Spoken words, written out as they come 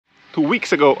2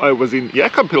 weeks ago I was in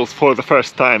Jääkabpils for the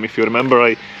first time. If you remember,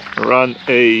 I ran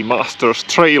a Masters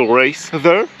trail race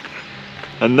there.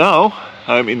 And now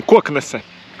I'm in Koknese,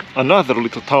 another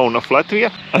little town of Latvia.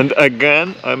 And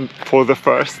again, I'm for the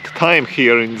first time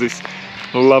here in this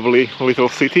lovely little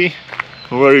city.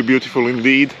 Very beautiful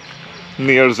indeed,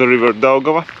 near the river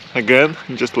Daugava. Again,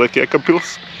 just like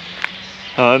Jääkabpils.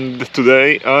 And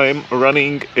today I'm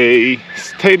running a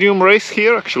stadium race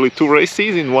here, actually 2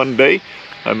 races in one day.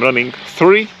 I'm running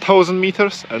 3,000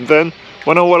 meters and then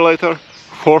 1 hour later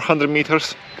 400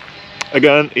 meters.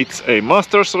 Again, it's a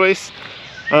Masters race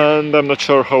and I'm not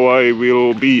sure how I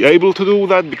will be able to do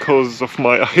that because of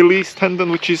my Achilles tendon,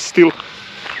 which is still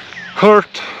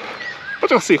hurt,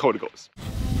 but we'll see how it goes.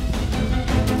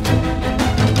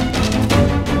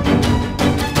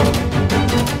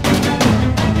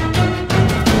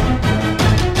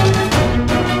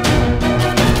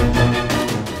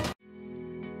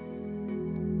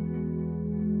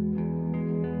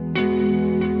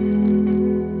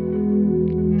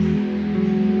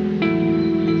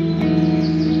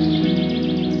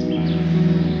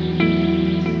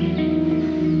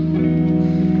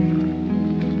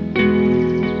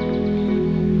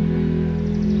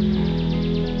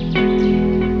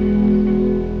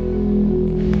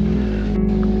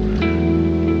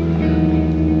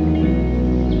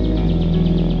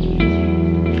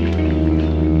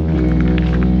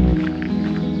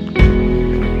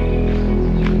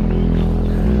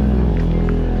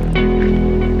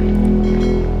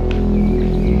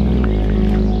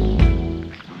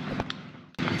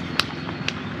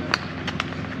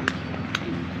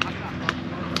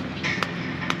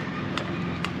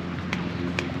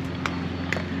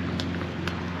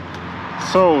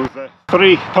 So the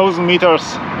 3,000 meters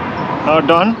are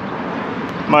done.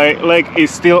 My leg is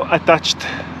still attached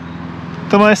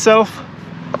to myself,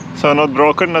 so not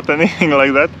broken, not anything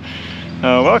like that.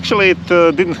 Well, actually it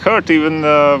didn't hurt even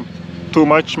too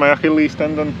much, my Achilles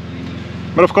tendon.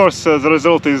 But of course the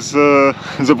result is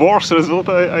the worst result,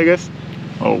 I guess.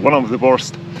 Well, one of the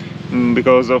worst,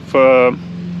 because of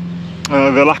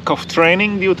the lack of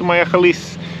training due to my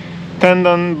Achilles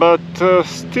tendon. But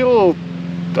still,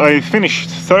 I finished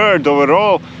 3rd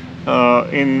overall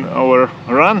in our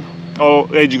run.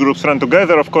 All age groups ran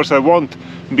together. Of course I won't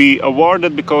be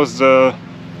awarded because the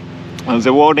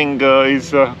awarding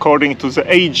is according to the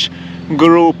age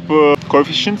group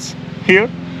coefficients here.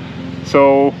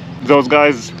 So those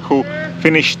guys who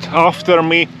finished after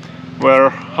me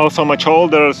were also much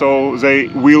older, so they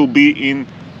will be in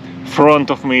front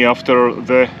of me after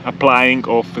the applying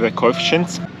of the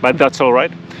coefficients, but that's all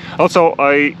right. Also,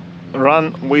 I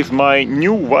run with my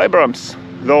new Vibrams,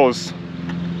 those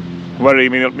very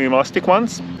minimalistic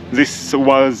ones. This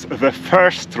was the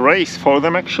first race for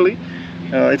them actually.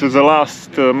 It was the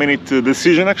last minute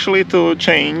decision actually to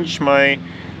change my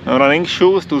running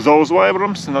shoes to those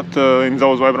Vibrams. Not in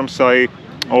those Vibrams I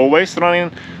always run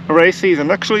in races, and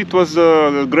actually it was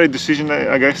a great decision,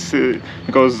 I guess,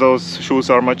 because those shoes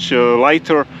are much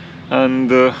lighter,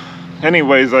 and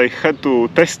anyways I had to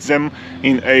test them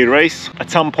in a race at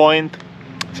some point,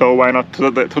 so why not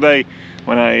today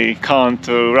when I can't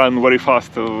run very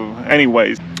fast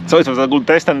anyways. So it was a good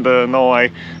test, and now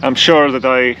I'm sure that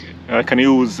I can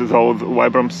use those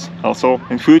Vibrams also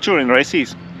in future in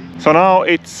races. So now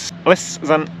it's less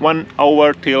than 1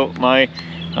 hour till my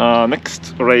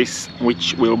next race,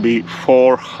 which will be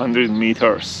 400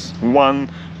 meters. One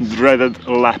dreaded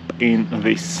lap in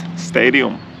this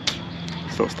stadium.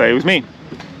 So stay with me.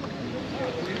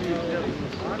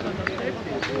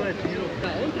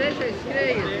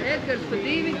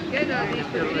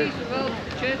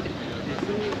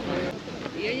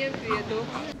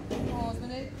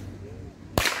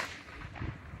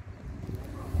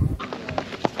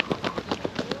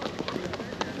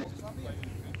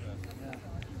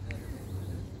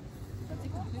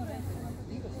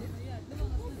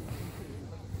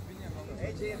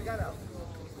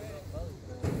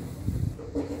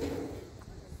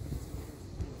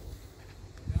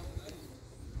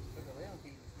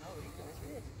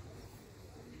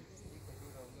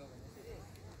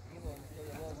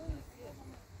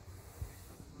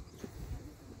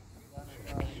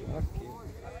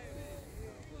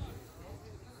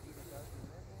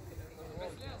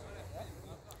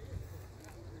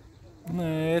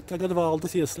 Nē, tagad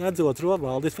Valdis ieslēdz otro,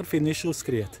 Valdis var finišu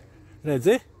uzskriet.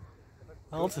 Redzi?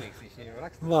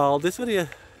 Valdis var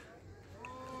iet.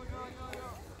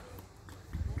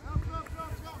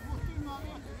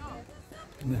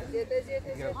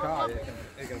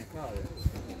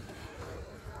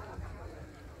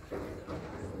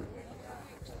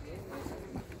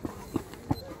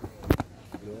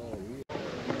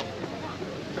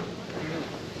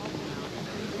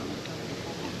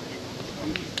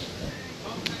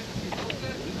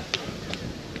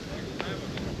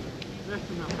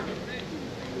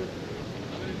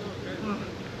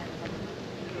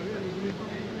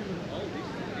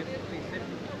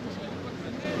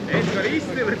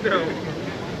 izcili tev!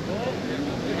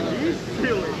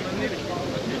 Izcili!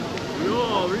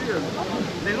 Jā, vien!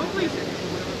 Nenoplīsi?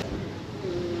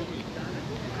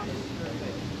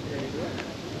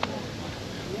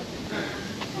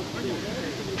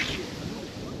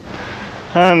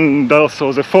 And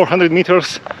also the 400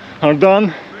 meters are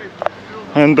done,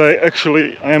 and I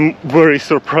am very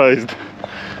surprised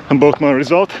about my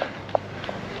result.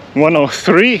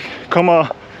 103,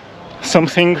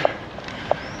 something.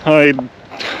 I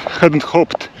hadn't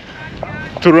hoped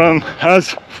to run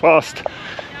as fast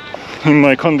in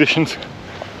my conditions.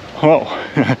 Wow,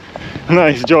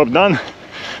 nice job done.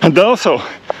 And also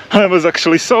I was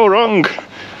actually so wrong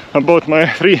about my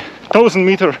 3,000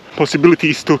 meter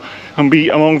possibilities to be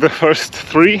among the first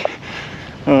three,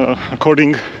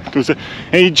 according to the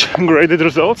age graded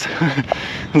results.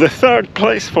 The third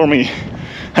place for me,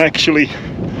 actually.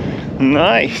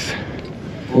 Nice.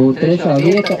 Un trešā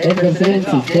vieta Edgars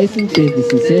Rencis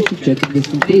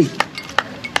 10.56.43.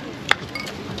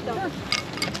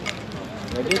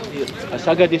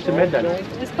 Sagaidīsim medaļu.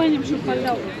 Es paņemšu par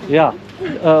daudz. Jā.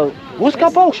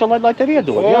 Uzkāp augšā, lai tev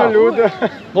iedod. Jā. Ļuda!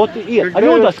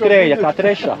 Ļuda skrēja kā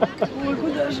trešā. Ой,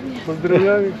 куда же мне?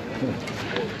 Поздравляю!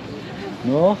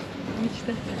 Nu.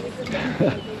 Мечта.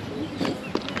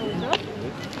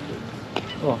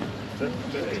 O.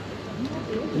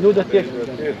 Ļuda tiek.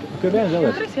 Kā vien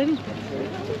zalēt? Присядем.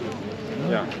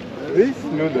 Jā. Viss,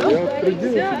 Ļuda, jau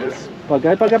pridzīsies.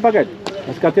 Pagaid.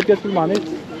 Skatieties par mani.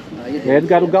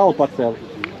 Edgaru galvu pacēli.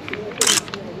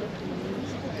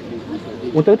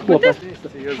 Un tagad kopā.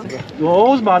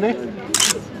 Uz mani.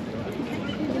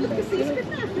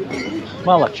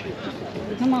 Malači.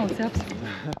 Nu, malac, jāps.